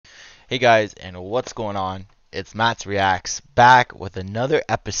Hey guys, and what's going on? It's Matt's Reacts back with another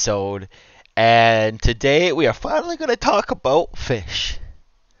episode, and today we are finally going to talk about fish.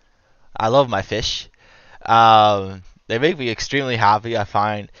 I love my fish. They make me extremely happy. I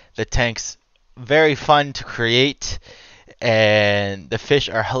find the tanks very fun to create, and the fish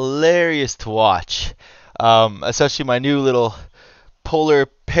are hilarious to watch. Especially my new little polar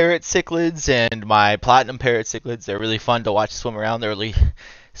parrot cichlids and my platinum parrot cichlids. They're really fun to watch swim around. They're really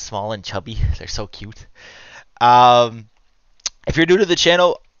small and chubby. They're so cute. Um, if you're new to the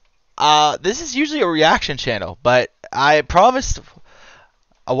channel, this is usually a reaction channel, but I promised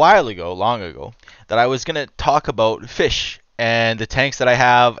a while ago, long ago, that I was going to talk about fish and the tanks that I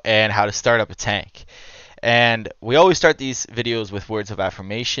have and how to start up a tank. And we always start these videos with words of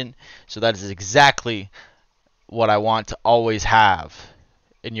affirmation, so that is exactly what I want to always have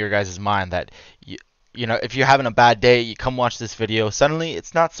in your guys' mind, that you know, if you're having a bad day, you come watch this video, suddenly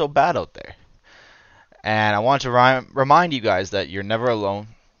it's not so bad out there. And I want to remind you guys that you're never alone.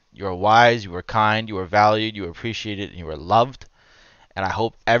 You are wise, you are kind, you are valued, you are appreciated, and you are loved. And I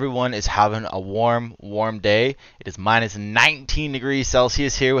hope everyone is having a warm, warm day. It is minus 19 degrees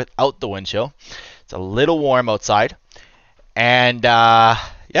Celsius here without the wind chill. It's a little warm outside. And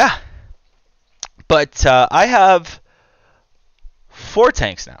yeah. But I have 4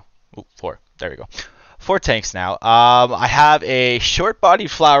 tanks now. Ooh, 4. There we go. 4 tanks now. I have a short-bodied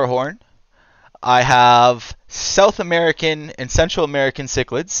flower horn. I have South American and Central American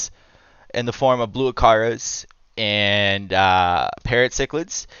cichlids in the form of blue acaras and parrot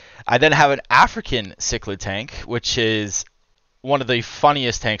cichlids. I then have an African cichlid tank, which is one of the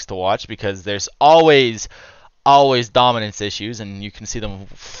funniest tanks to watch because there's always dominance issues, and you can see them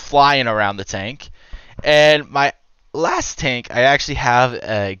flying around the tank. And my last tank, I actually have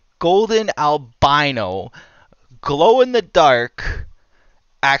a golden albino glow-in-the-dark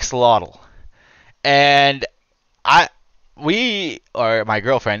axolotl. And my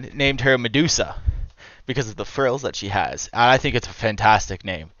girlfriend named her Medusa because of the frills that she has. And I think it's a fantastic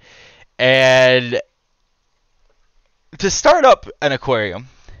name. And to start up an aquarium,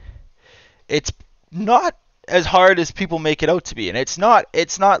 it's not as hard as people make it out to be, and it's not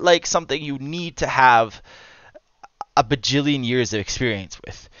like something you need to have a bajillion years of experience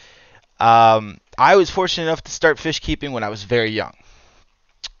with. I was fortunate enough to start fish keeping when I was very young.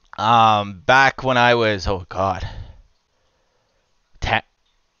 Back when I was, 10,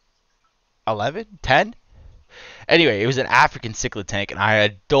 11, 10? Anyway, it was an African cichlid tank, and I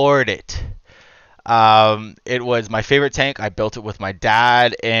adored it. It was my favorite tank. I built it with my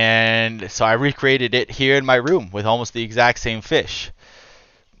dad, and so I recreated it here in my room with almost the exact same fish.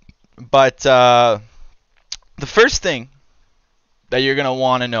 But the first thing that you're going to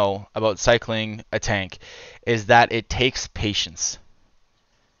want to know about cycling a tank is that it takes patience.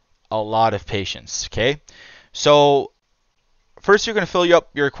 A lot of patience, okay? So first you're going to fill up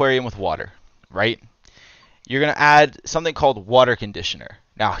your aquarium with water, right? You're going to add something called water conditioner.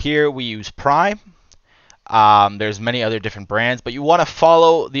 Now here we use Prime. There's many other different brands, but you want to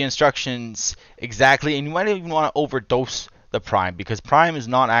follow the instructions exactly, and you might even want to overdose the Prime because Prime is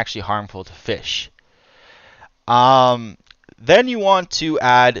not actually harmful to fish. Then you want to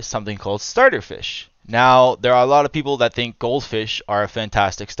add something called starter fish. Now, there are a lot of people that think goldfish are a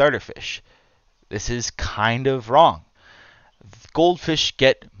fantastic starter fish. This is kind of wrong. Goldfish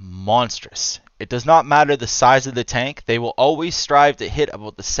get monstrous. It does not matter the size of the tank. They will always strive to hit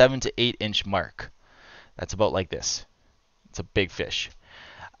about the 7 to 8 inch mark. That's about like this. It's a big fish.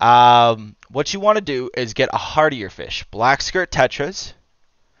 What you want to do is get a hardier fish. Black skirt tetras,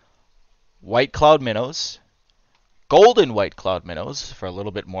 white cloud minnows, golden white cloud minnows for a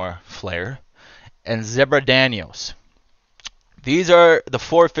little bit more flair, and zebra danios. These are the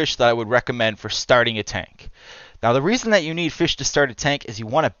 4 fish that I would recommend for starting a tank. Now, the reason that you need fish to start a tank is you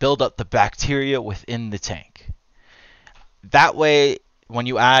want to build up the bacteria within the tank. That way, when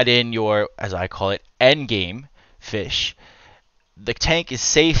you add in your, as I call it, end game fish, the tank is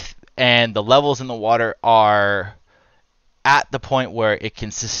safe and the levels in the water are at the point where it can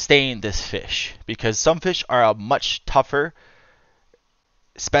sustain this fish, because some fish are a much tougher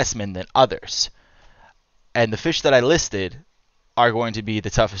specimen than others. And the fish that I listed are going to be the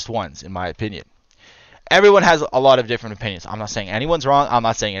toughest ones, in my opinion. Everyone has a lot of different opinions. I'm not saying anyone's wrong. I'm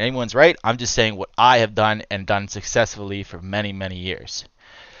not saying anyone's right. I'm just saying what I have done and done successfully for many, many years.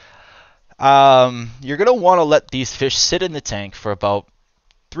 You're going to want to let these fish sit in the tank for about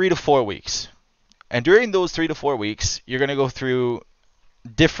 3 to 4 weeks. And during those 3 to 4 weeks, you're going to go through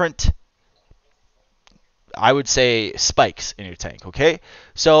different, I would say, spikes in your tank, okay?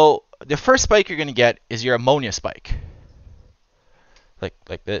 So the first spike you're going to get is your ammonia spike.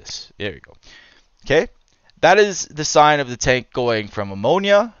 like this. There you go. Okay? That is the sign of the tank going from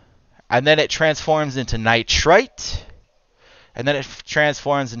ammonia, and then it transforms into nitrite, and then it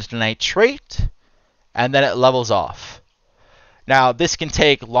transforms into nitrate, and then it levels off. Now, this can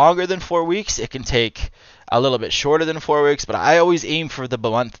take longer than 4 weeks. It can take a little bit shorter than 4 weeks, but I always aim for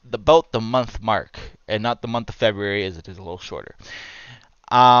about the month mark, and not the month of February, as it is a little shorter.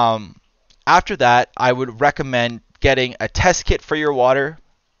 After that, I would recommend getting a test kit for your water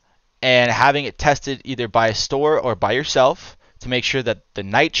and having it tested either by a store or by yourself to make sure that the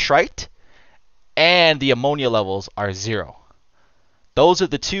nitrite and the ammonia levels are 0. Those are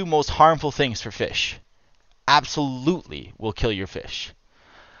the two most harmful things for fish. Absolutely will kill your fish.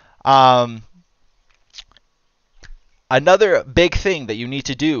 Another big thing that you need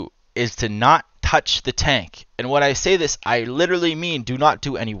to do is to not touch the tank. And when I say this, I literally mean do not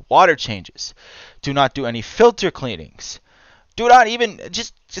do any water changes. Do not do any filter cleanings. Do not even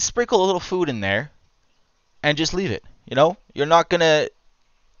just sprinkle a little food in there and just leave it. You know, you're not going to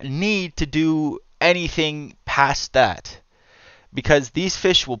need to do anything past that because these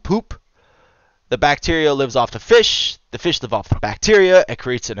fish will poop. The bacteria lives off the fish live off the bacteria. It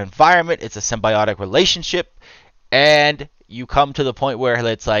creates an environment. It's a symbiotic relationship. And you come to the point where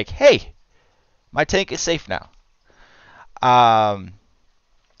it's like, hey, my tank is safe now.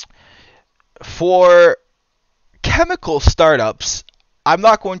 For chemical startups, I'm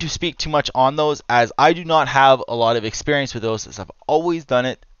not going to speak too much on those as I do not have a lot of experience with those as I've always done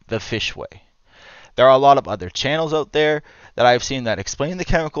it the fish way. There are a lot of other channels out there that I've seen that explain the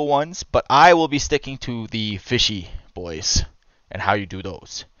chemical ones, but I will be sticking to the fishy boys and how you do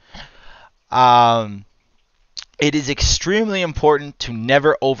those. It is extremely important to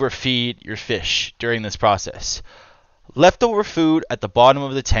never overfeed your fish during this process. Leftover food at the bottom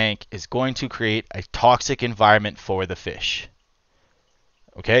of the tank is going to create a toxic environment for the fish.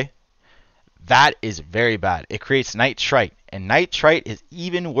 Okay? That is very bad. It creates nitrite, and nitrite is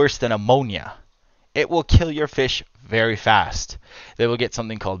even worse than ammonia. It will kill your fish very fast. They will get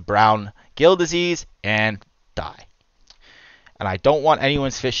something called brown gill disease and die. And I don't want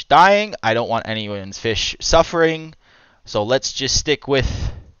anyone's fish dying. I don't want anyone's fish suffering. So let's just stick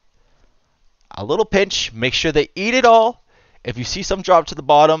with a little pinch. Make sure they eat it all. If you see some drop to the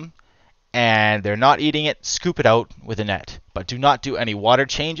bottom and they're not eating it, scoop it out with a net. But do not do any water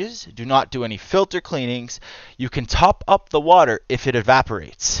changes. Do not do any filter cleanings. You can top up the water if it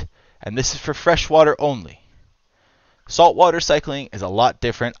evaporates. And this is for freshwater only. Saltwater cycling is a lot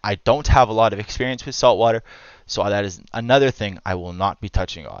different. I don't have a lot of experience with saltwater, so that is another thing I will not be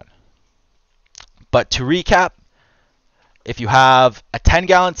touching on. But to recap, if you have a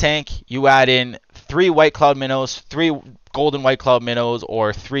 10-gallon tank, you add in 3 white cloud minnows, 3 golden white cloud minnows,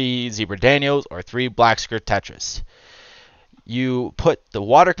 or 3 zebra danios, or 3 black skirt tetras. You put the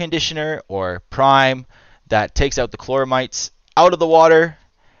water conditioner or prime that takes out the chloramites out of the water,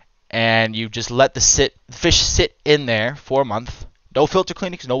 and you just let the fish sit in there for a month. No filter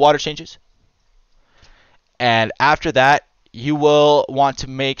cleanings, no water changes. And after that, you will want to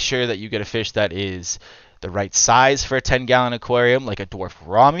make sure that you get a fish that is the right size for a 10-gallon aquarium, like a dwarf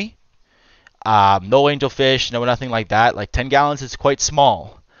rami. No angelfish, no nothing like that. Like 10 gallons is quite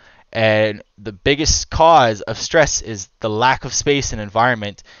small. And the biggest cause of stress is the lack of space and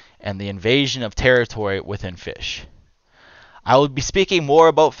environment and the invasion of territory within fish. I will be speaking more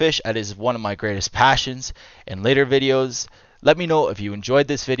about fish, as it is one of my greatest passions, in later videos. Let me know if you enjoyed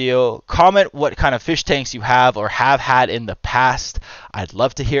this video. Comment what kind of fish tanks you have or have had in the past. I'd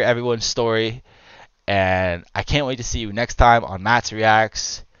love to hear everyone's story. And I can't wait to see you next time on Matt's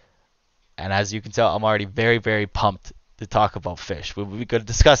Reacts. And as you can tell, I'm already very, very pumped to talk about fish. We'll be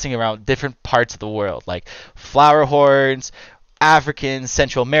discussing around different parts of the world, like flower horns, African,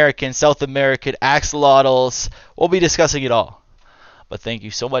 Central American, South American, axolotls. We'll be discussing it all. But thank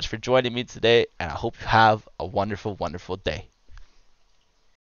you so much for joining me today, and I hope you have a wonderful, wonderful day.